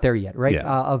we're not there yet, right?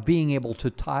 Of being able to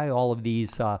tie all of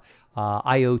these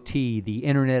IoT, the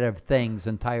Internet of Things,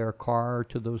 and tie our car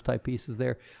to those type pieces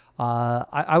there.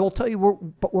 I will tell you,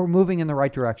 we're moving in the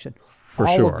right direction.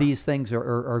 All of these things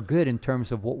are good in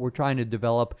terms of what we're trying to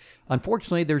develop.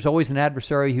 Unfortunately, there's always an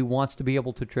adversary who wants to be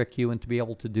able to trick you and to be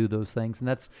able to do those things. And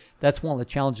that's one of the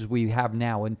challenges we have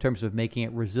now in terms of making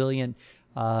it resilient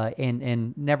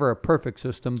and never a perfect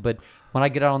system. But when I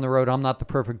get out on the road, I'm not the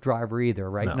perfect driver either,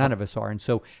 right? No. None of us are. And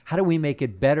so how do we make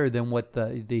it better than what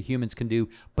the humans can do,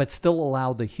 but still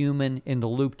allow the human in the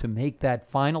loop to make that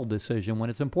final decision when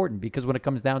it's important? Because when it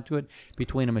comes down to it,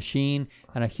 between a machine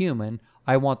and a human,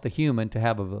 I want the human to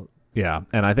have a vote. Yeah,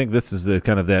 and I think this is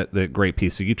the great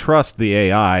piece. So you trust the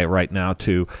AI right now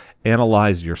to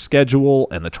analyze your schedule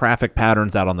and the traffic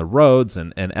patterns out on the roads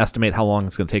and estimate how long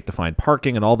it's going to take to find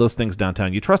parking and all those things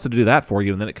downtown. You trust it to do that for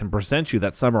you, and then it can present you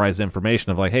that summarized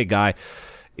information of like, hey, guy,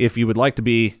 if you would like to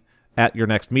be at your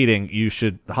next meeting, you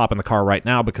should hop in the car right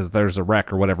now because there's a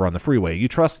wreck or whatever on the freeway. You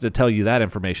trust it to tell you that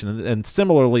information. And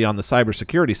similarly, on the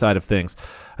cybersecurity side of things,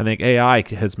 I think AI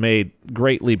has made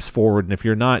great leaps forward. And if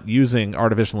you're not using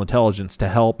artificial intelligence to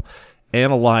help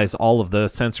analyze all of the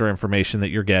sensor information that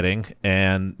you're getting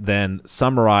and then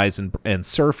summarize and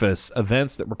surface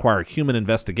events that require human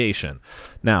investigation.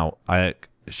 Now,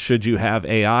 should you have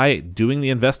AI doing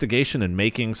the investigation and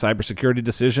making cybersecurity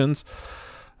decisions?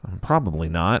 Probably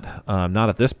not. Not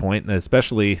at this point, and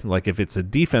especially like if it's a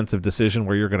defensive decision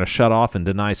where you're going to shut off and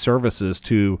deny services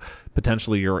to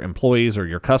potentially your employees or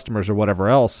your customers or whatever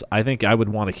else. I think I would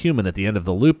want a human at the end of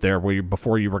the loop there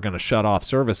before you were going to shut off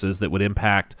services that would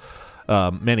impact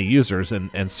many users.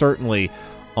 And certainly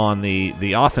on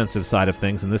the offensive side of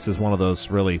things, and this is one of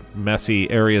those really messy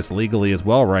areas legally as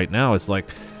well right now, is like,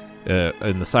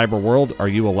 in the cyber world, are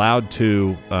you allowed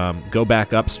to go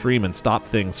back upstream and stop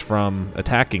things from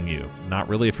attacking you? Not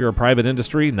really if you're a private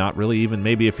industry, not really even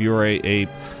maybe if you're a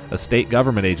state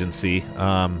government agency.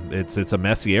 It's a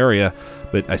messy area,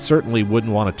 but I certainly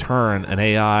wouldn't want to turn an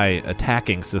AI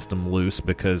attacking system loose,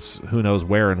 because who knows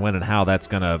where and when and how that's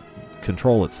going to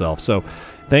control itself. So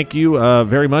thank you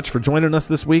very much for joining us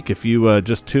this week. If you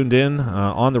just tuned in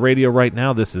on the radio right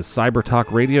now, this is Cyber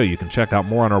Talk Radio. You can check out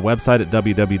more on our website at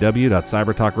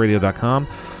www.cybertalkradio.com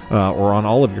or on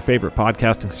all of your favorite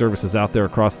podcasting services out there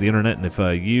across the internet. And if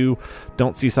you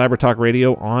don't see Cyber Talk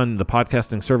Radio on the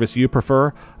podcasting service you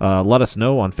prefer, let us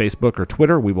know on Facebook or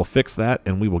Twitter. We will fix that,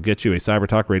 and we will get you a Cyber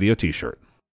Talk Radio t-shirt.